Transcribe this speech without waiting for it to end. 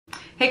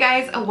Hey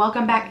guys,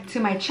 welcome back to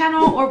my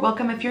channel, or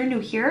welcome if you're new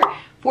here.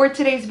 For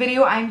today's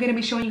video, I'm going to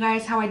be showing you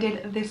guys how I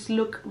did this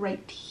look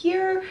right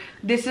here.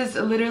 This is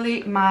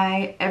literally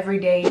my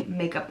everyday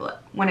makeup look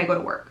when I go to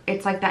work.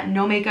 It's like that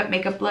no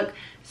makeup look.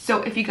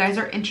 So if you guys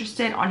are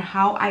interested on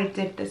how I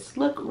did this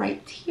look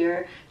right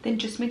here, then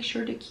just make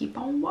sure to keep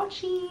on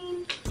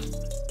watching.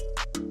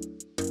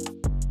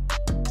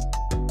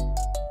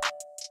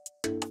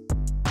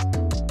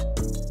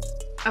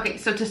 Okay,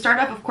 so to start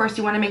off, of course,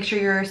 you want to make sure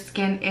your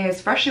skin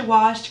is freshly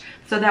washed,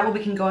 so that way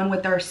we can go in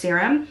with our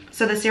serum.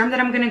 So the serum that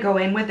I'm going to go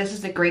in with, this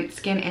is the Great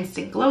Skin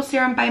Instant Glow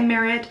Serum by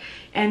Merit,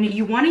 and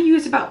you want to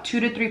use about 2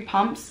 to 3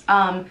 pumps.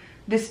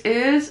 This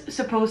is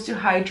supposed to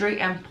hydrate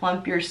and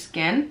plump your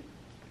skin,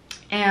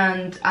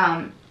 and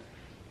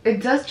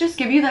it does just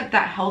give you like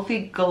that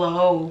healthy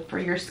glow for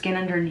your skin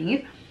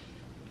underneath.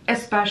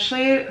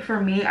 Especially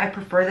for me, I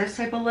prefer this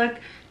type of look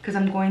because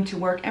I'm going to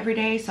work every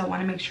day, so I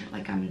want to make sure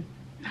like I'm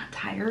not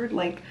tired,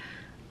 like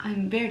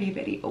I'm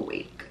very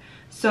awake.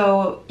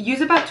 So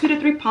use about 2 to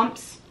 3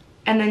 pumps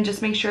and then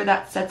just make sure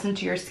that sets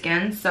into your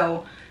skin.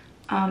 So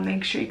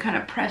make sure you kind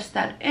of press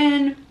that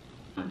in.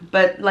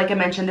 But like I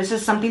mentioned, this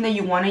is something that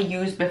you want to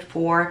use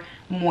before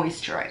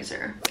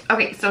moisturizer.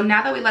 Okay, so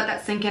now that we let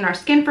that sink in our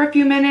skin for a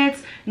few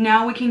minutes,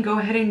 now we can go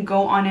ahead and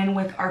go on in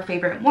with our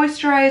favorite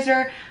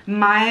moisturizer.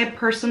 My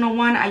personal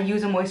one, I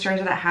use a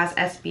moisturizer that has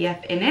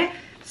SPF in it,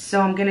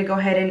 so I'm gonna go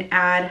ahead and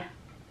add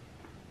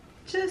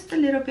just a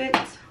little bit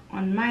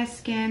on my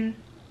skin,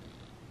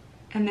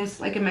 and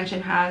this, like I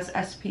mentioned, has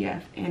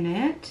SPF in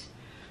it.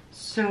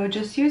 So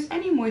just use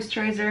any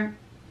moisturizer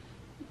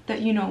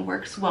that you know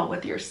works well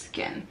with your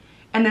skin.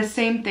 And the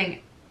same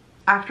thing,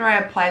 after I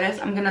apply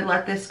this, I'm gonna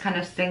let this kind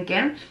of sink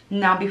in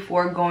now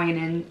before going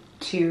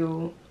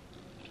into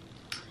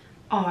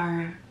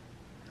our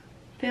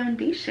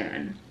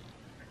foundation.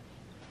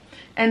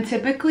 And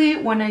typically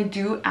when I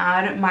do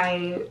add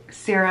my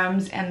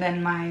serums and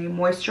then my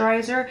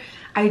moisturizer,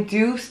 I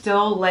do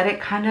still let it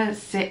kind of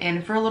sit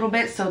in for a little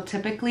bit. So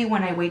typically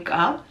when I wake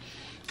up,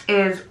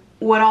 is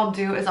what I'll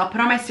do is I'll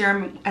put on my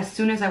serum as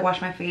soon as I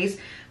wash my face,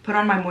 put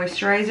on my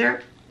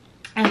moisturizer,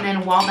 and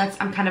then while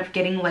I'm kind of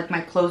getting like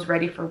my clothes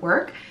ready for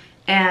work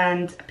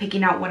and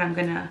picking out what I'm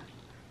gonna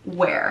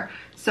wear.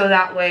 So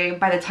that way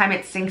by the time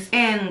it sinks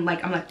in,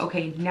 like I'm like,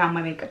 okay, now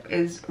my makeup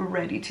is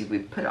ready to be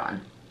put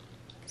on.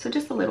 So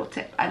just a little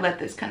tip, I let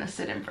this kind of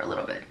sit in for a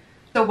little bit.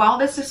 So while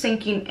this is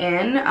sinking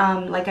in,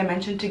 like I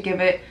mentioned, to give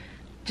it,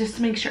 just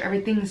to make sure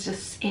everything's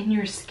just in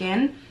your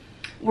skin,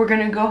 we're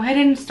gonna go ahead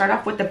and start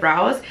off with the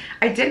brows.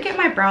 I did get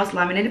my brows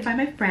laminated by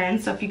my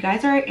friend, so if you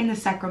guys are in the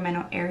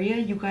Sacramento area,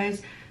 you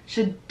guys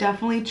should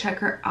definitely check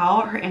her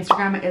out. Her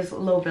Instagram is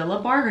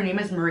Lovilla Bar, her name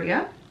is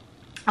Maria.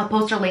 I'll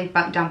post her link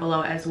down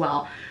below as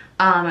well.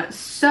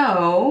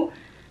 So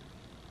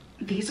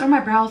these are my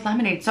brows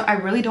laminated, so I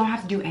really don't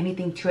have to do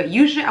anything to it.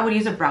 Usually I would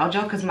use a brow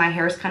gel because my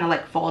hairs kind of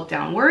like fall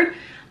downward,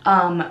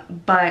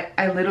 but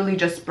I literally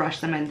just brush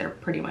them and they're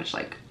pretty much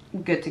like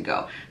good to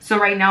go. So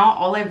right now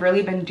all I've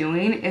really been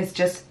doing is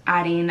just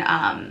adding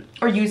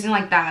or using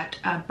like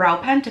that brow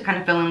pen to kind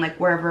of fill in like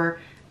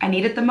wherever I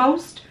need it the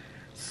most.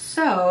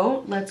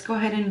 So let's go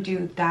ahead and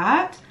do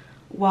that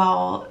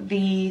while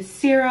the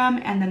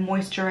serum and the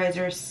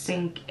moisturizer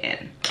sink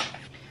in.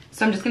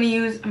 So I'm just going to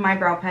use my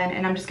brow pen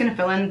and I'm just going to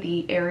fill in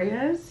the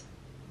areas.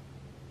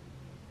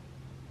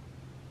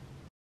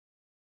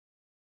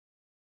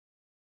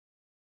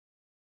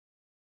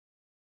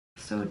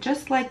 So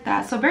just like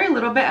that. So very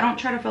little bit. I don't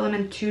try to fill them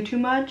in too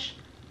much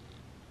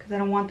because I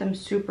don't want them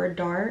super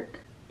dark.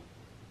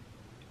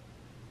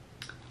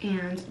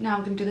 And now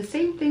I'm going to do the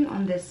same thing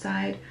on this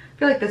side. I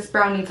feel like this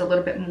brow needs a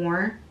little bit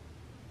more.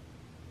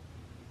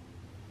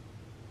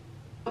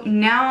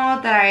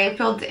 Now that I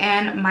filled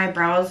in my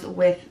brows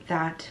with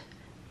that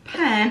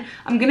pen,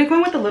 I'm gonna go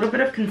in with a little bit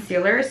of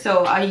concealer.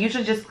 So I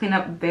usually just clean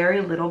up very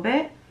little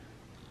bit,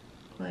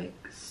 like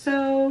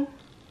so,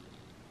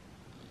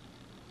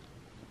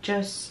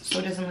 just so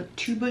it doesn't look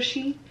too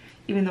bushy,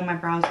 even though my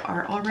brows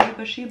are already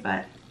bushy,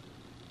 but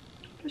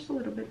just a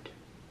little bit.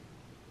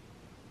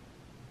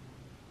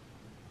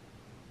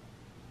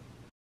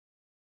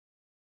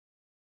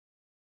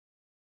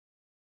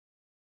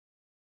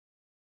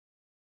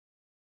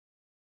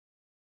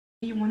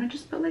 You want to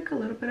just put like a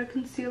little bit of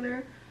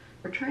concealer.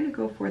 We're trying to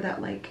go for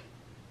that like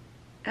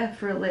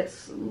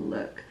effortless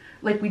look.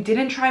 Like we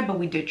didn't try, but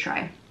we did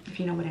try, if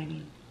you know what I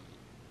mean.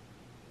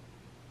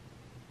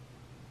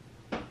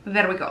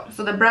 There we go.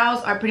 So the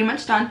brows are pretty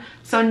much done.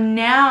 So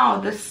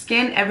now the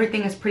skin,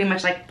 everything is pretty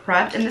much like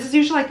prepped. And this is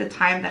usually like the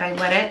time that I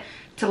let it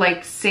to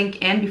like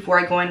sink in before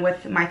I go in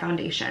with my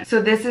foundation.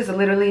 So this is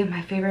literally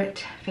my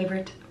favorite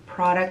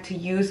product to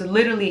use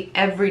literally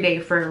every day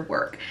for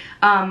work.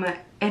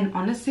 And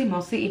honestly,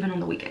 mostly even on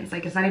the weekends.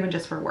 Like it's not even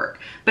just for work,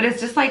 but it's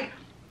just like,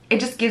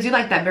 it just gives you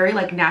like that very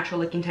like natural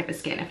looking type of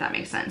skin, if that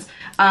makes sense.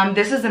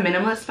 This is the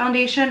Minimalist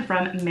foundation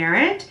from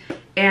Merit,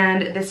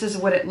 and this is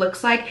what it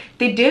looks like.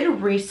 They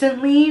did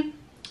recently,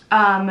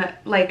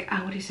 like,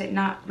 what do you say?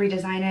 Not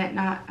redesign it,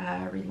 not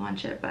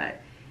relaunch it,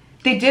 but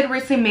they did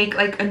recently make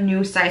like a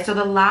new size. So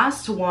the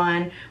last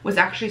one was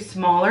actually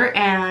smaller,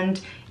 and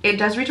it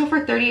does retail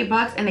for 38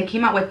 bucks, and they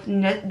came out with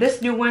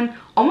this new one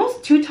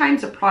almost 2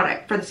 times the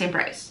product for the same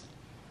price.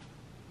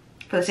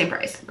 For the same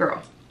price,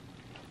 girl.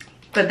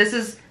 But this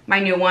is my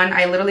new one.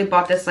 I literally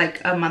bought this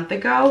like a month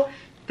ago.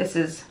 This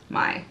is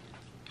my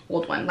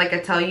old one, like I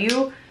tell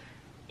you.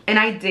 And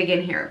I dig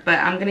in here, but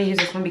I'm gonna use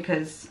this one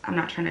because I'm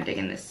not trying to dig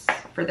in this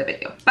for the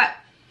video. But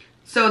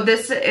so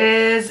this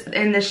is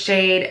in the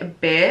shade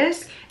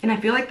Bisque, and I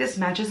feel like this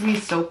matches me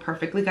so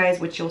perfectly,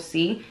 guys, which you'll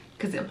see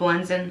because it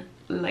blends in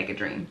like a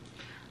dream.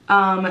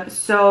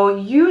 So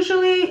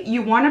usually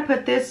you want to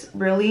put this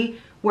really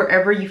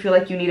wherever you feel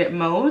like you need it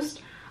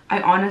most.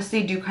 I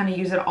honestly do kind of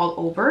use it all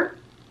over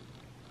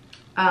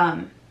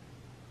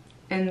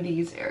in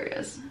these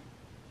areas.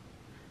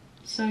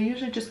 So I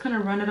usually just kind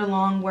of run it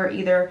along where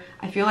either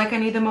I feel like I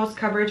need the most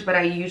coverage, but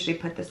I usually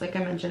put this, like I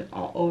mentioned,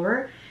 all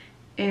over.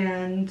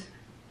 And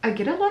I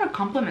get a lot of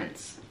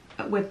compliments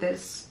with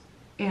this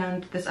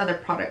and this other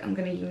product I'm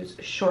going to use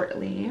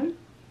shortly.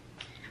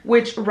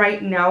 Which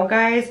right now,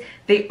 guys,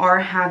 they are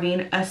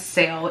having a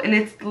sale. And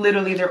it's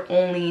literally their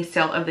only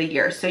sale of the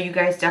year. So you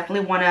guys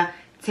definitely want to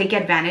take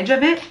advantage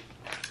of it.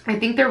 I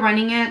think they're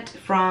running it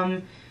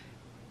from,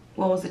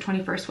 what was the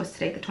 21st? What's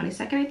today? The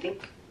 22nd, I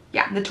think?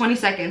 Yeah, the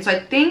 22nd. So I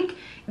think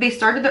they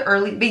started the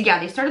early,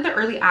 they started the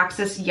early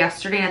access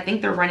yesterday, and I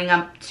think they're running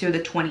up to the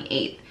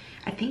 28th.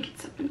 I think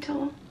it's up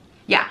until,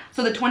 yeah.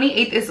 So the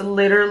 28th is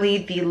literally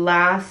the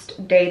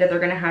last day that they're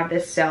gonna have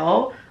this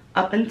sale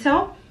up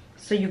until.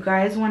 So you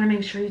guys want to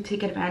make sure you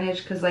take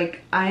advantage, because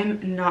like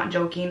I'm not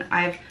joking,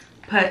 I've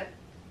put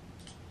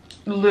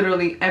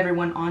literally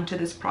everyone onto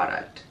this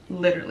product,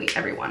 literally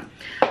everyone.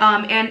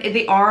 And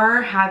they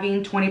are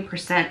having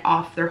 20%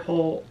 off their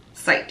whole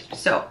site,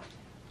 so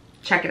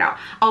check it out.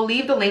 I'll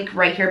leave the link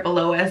right here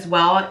below as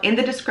well in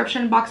the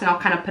description box, and I'll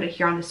kind of put it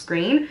here on the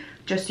screen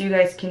just so you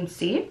guys can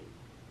see.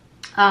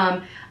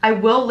 I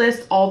will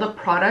list all the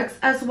products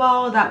as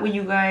well, that way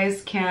you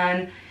guys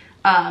can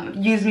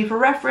use me for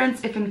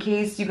reference if in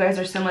case you guys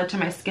are similar to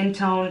my skin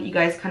tone. You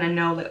guys kind of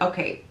know like,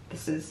 okay,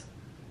 this is,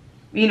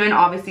 you know, and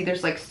obviously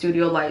there's like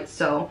studio lights,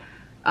 so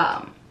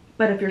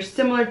but if you're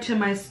similar to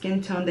my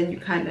skin tone, then you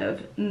kind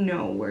of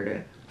know where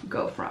to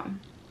go from.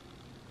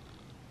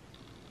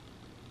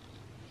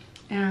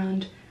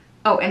 And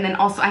oh, and then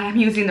also I am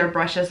using their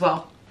brush as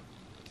well.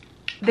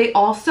 They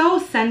also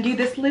send you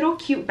this little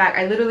cute bag.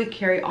 I literally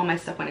carry all my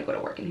stuff when I go to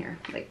work in here,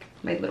 like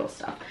my little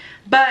stuff.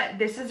 But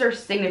this is their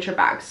signature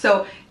bag.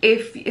 So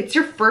if it's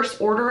your first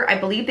order, I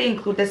believe they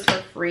include this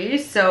for free.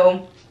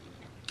 So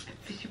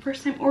if it's your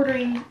first time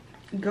ordering,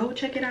 go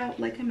check it out.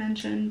 Like I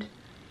mentioned,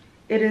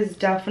 it is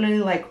definitely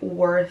like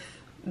worth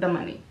the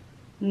money,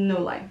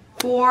 no lie.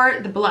 For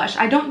the blush,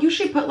 I don't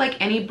usually put like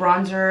any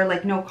bronzer,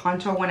 like no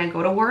contour when I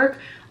go to work.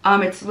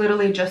 It's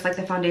literally just like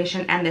the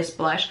foundation and this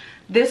blush.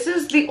 This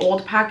is the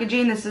old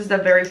packaging. This is the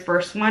very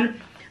first one.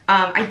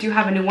 I do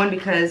have a new one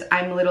because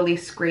I'm literally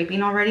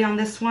scraping already on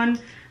this one,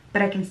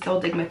 but I can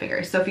still dig my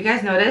fingers. So if you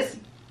guys notice,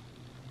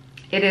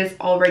 it is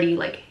already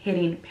like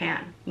hitting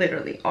pan,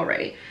 literally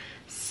already.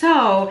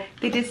 So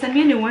they did send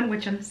me a new one,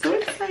 which I'm so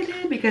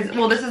excited because,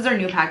 well, this is their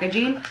new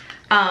packaging.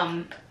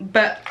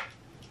 But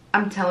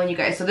I'm telling you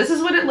guys, so this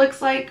is what it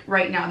looks like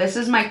right now. This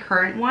is my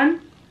current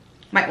one,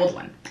 my old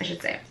one, I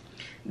should say.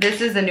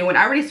 This is the new one.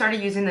 I already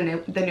started using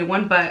the new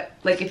one, but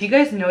like if you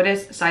guys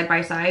notice side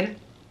by side,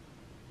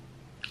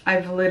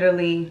 I've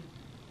literally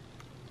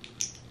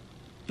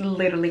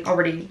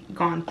already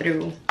gone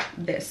through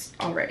this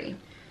already,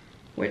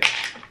 which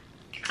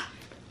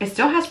it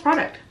still has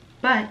product,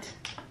 but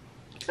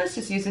let's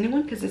just use a new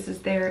one because this is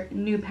their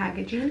new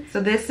packaging.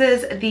 So this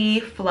is the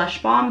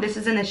Flush Bomb. This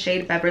is in the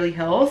shade Beverly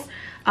Hills.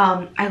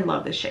 I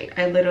love this shade.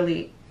 I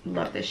literally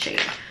love this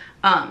shade.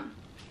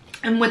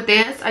 And with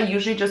this, I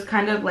usually just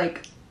kind of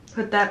like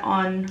put that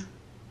on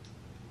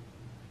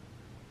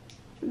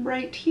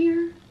right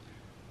here.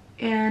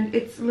 And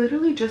it's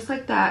literally just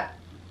like that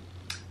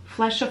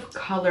flush of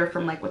color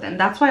from like within.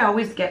 That's why I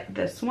always get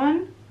this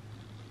one,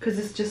 because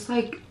it's just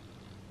like,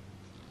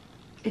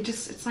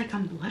 it's like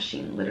I'm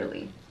blushing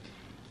literally.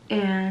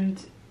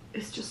 And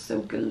it's just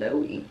so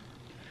glowy.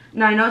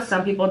 Now I know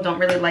some people don't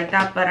really like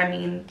that, but I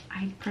mean,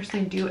 I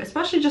personally do,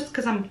 especially just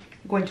because I'm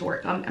going to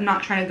work. I'm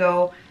not trying to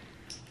go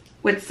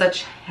with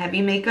such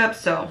heavy makeup,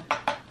 so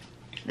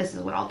this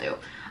is what I'll do.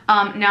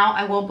 Now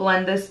I will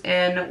blend this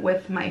in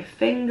with my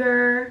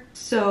finger,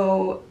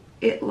 so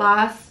it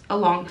lasts a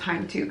long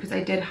time too, because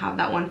I did have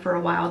that one for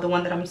a while, the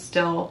one that I'm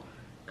still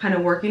kind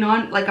of working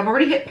on. Like I've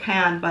already hit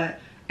pan, but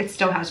it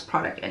still has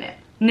product in it.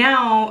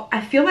 Now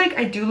I feel like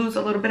I do lose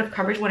a little bit of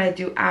coverage when I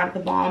do add the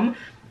balm,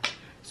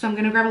 so I'm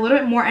gonna grab a little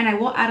bit more, and I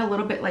will add a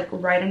little bit like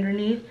right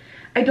underneath.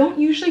 I don't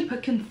usually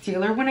put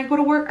concealer when I go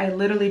to work. I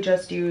literally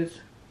just use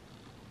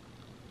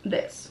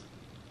this.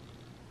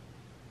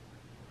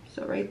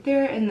 So right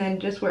there, and then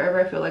just wherever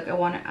I feel like I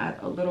want to add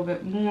a little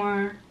bit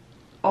more.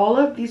 All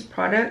of these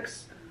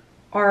products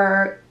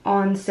are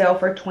on sale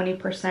for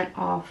 20%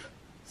 off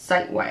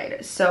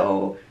site-wide.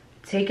 So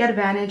take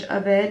advantage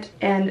of it.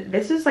 And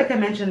this is, like I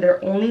mentioned,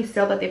 their only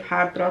sale that they've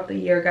had throughout the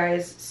year,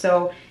 guys.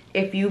 So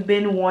if you've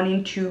been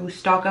wanting to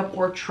stock up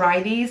or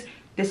try these,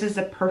 this is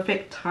the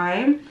perfect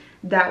time.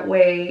 That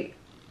way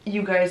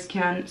you guys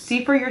can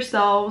see for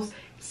yourselves,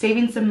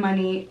 saving some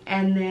money,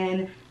 and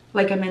then,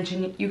 like I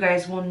mentioned, you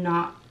guys will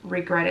not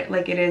regret it.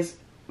 Like, it is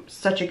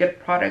such a good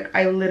product.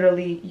 I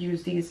literally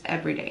use these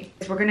every day.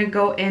 So we're gonna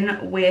go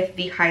in with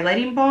the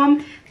highlighting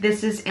balm.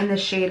 This is in the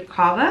shade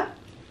Kava,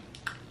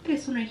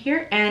 this one right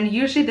here, and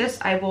usually this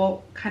I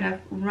will kind of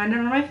run it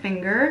on my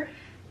finger,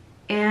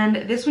 and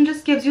this one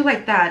just gives you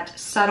like that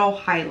subtle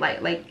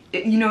highlight. Like,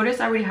 you notice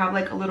I already have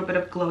like a little bit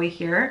of glowy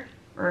here,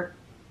 or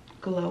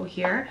glow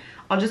here.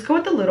 I'll just go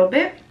with a little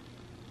bit.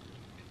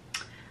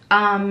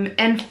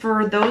 And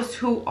for those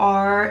who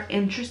are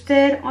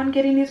interested on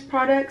getting these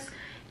products,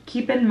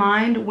 keep in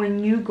mind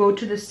when you go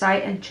to the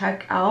site and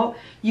check out,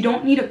 you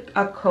don't need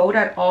a code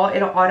at all.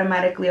 It'll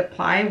automatically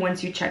apply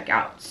once you check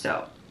out.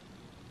 So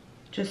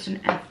just an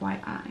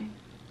FYI.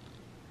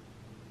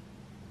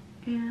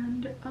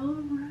 And all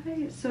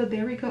right, so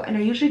there we go. And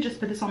I usually just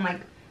put this on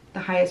like the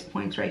highest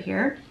points right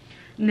here.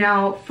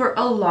 Now, for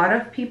a lot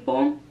of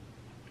people,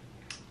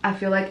 I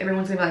feel like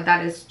everyone's gonna be like,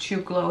 that is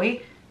too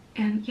glowy.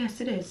 And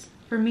yes, it is.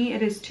 For me,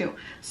 it is too.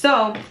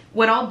 So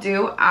what I'll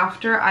do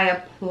after I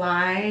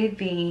apply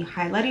the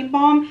highlighting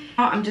balm,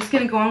 I'm just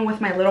gonna go in with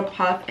my little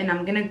puff, and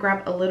I'm gonna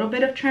grab a little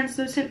bit of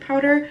translucent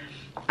powder.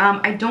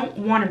 I don't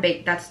want to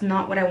bake. That's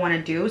not what I want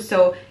to do.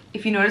 So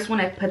if you notice, when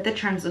I put the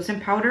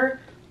translucent powder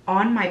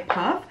on my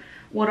puff,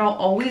 what I'll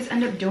always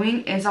end up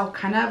doing is I'll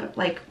kind of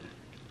like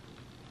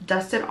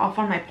dust it off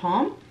on my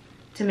palm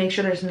to make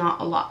sure there's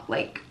not a lot,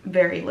 like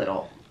very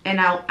little,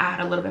 and I'll add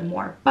a little bit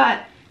more.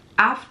 But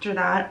after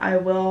that, I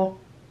will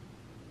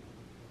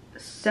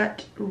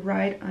set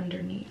right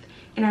underneath,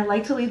 and I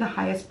like to leave the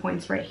highest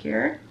points right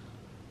here,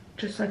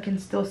 just so I can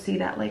still see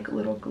that like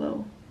little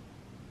glow,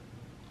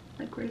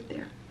 like right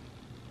there.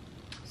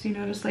 So you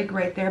notice like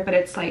right there, but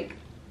it's like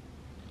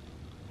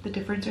the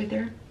difference right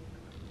there.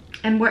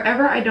 And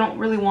wherever I don't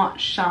really want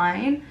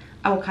shine,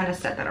 I will kind of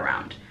set that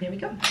around. There we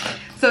go.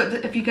 So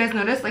if you guys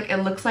notice, like, it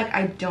looks like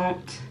I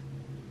don't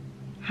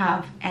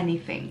have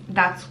anything.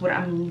 That's what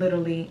I'm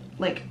literally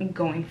like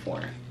going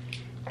for,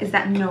 is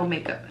that no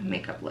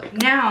makeup look.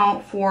 Now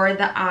for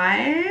the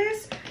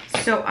eyes,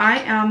 so I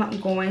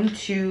am going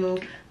to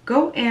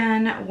go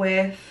in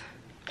with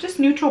just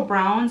neutral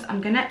browns.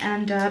 I'm gonna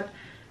end up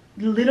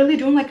literally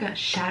doing like a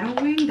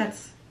shadowing.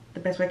 That's the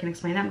best way I can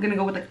explain that. I'm gonna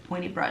go with like a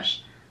pointy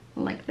brush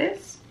like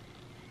this,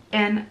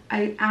 and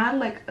I add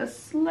like a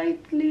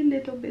slightly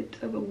little bit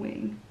of a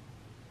wing.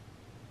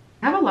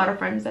 I have a lot of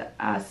friends that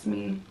ask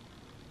me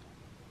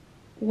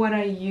what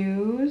I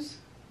use,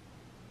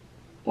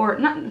 or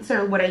not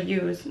necessarily what I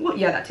use, well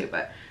yeah, that too,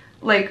 but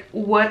like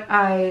what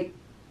I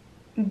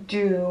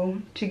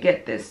do to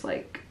get this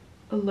like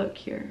a look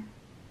here.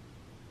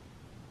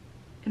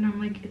 And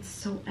I'm like, it's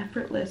so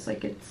effortless.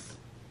 Like it's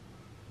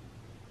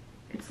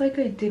like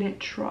I didn't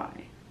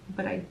try,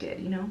 but I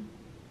did, you know.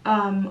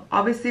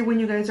 Obviously when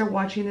you guys are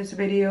watching this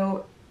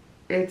video,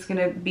 it's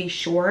gonna be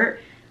short.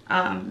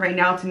 Right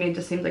now to me it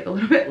just seems like a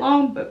little bit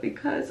long, but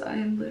because I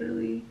am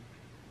literally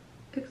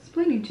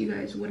explaining to you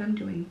guys what I'm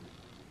doing.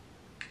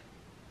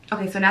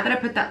 Okay, so now that I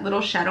put that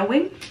little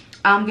shadowing,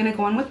 I'm gonna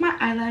go on with my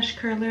eyelash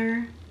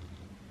curler.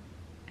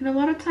 And a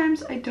lot of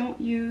times I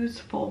don't use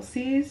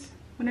falsies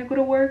when I go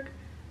to work.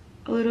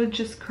 A little,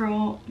 just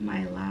curl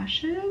my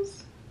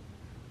lashes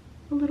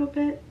a little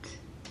bit.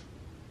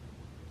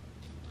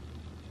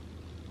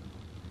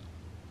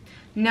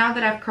 Now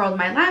that I've curled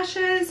my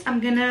lashes, I'm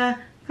gonna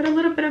put a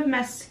little bit of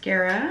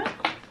mascara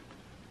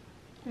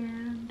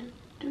and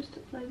just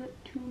apply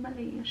that to my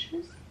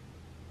lashes.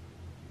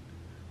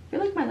 I feel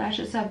like my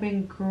lashes have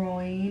been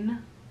growing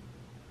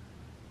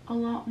a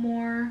lot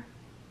more.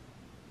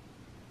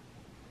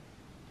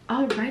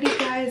 Alrighty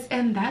guys,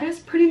 and that is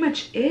pretty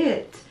much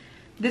it.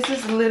 This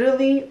is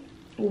literally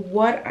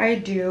what I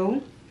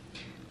do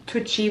to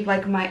achieve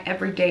like my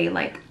everyday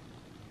like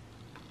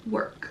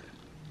work.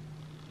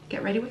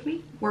 Get ready with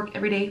me, work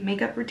everyday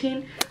makeup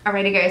routine.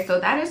 Alrighty guys, so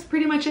that is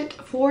pretty much it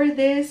for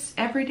this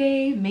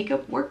everyday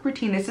makeup work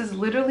routine. This is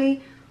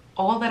literally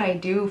all that I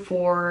do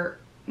for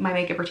my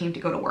makeup routine to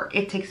go to work.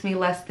 It takes me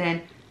less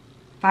than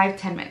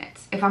 5-10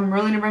 minutes. If I'm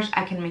really in a rush,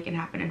 I can make it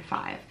happen in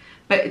 5.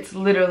 But it's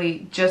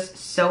literally just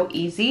so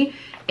easy.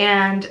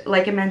 And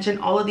like I mentioned,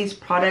 all of these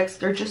products,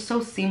 they're just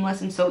so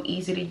seamless and so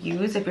easy to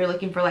use if you're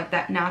looking for like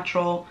that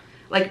natural,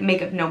 like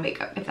makeup, no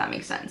makeup, if that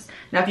makes sense.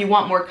 Now, if you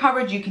want more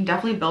coverage, you can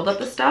definitely build up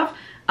the stuff.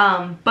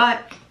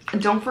 But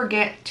don't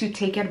forget to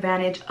take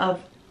advantage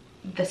of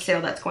the sale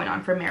that's going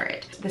on for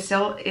Merit. The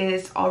sale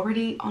is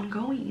already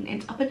ongoing.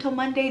 It's up until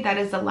Monday. That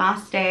is the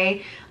last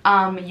day.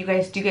 You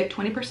guys do get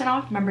 20%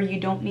 off. Remember, you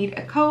don't need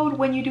a code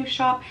when you do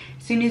shop.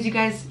 As soon as you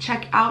guys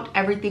check out,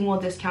 everything will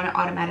discount it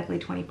automatically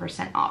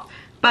 20% off.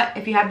 But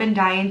if you have been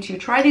dying to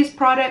try these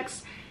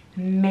products,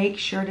 make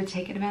sure to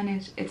take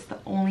advantage. It's the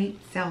only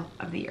sale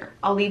of the year.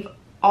 I'll leave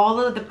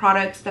all of the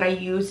products that I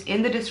use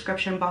in the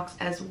description box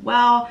as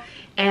well.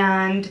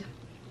 And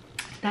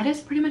that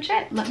is pretty much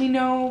it. Let me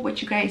know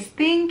what you guys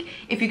think.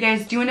 If you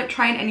guys do end up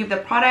trying any of the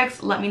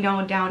products, let me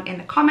know down in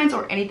the comments,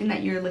 or anything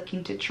that you're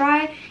looking to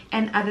try.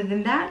 And other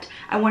than that,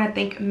 I want to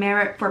thank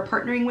Merit for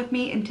partnering with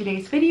me in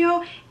today's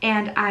video,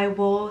 and I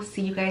will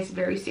see you guys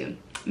very soon.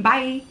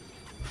 Bye.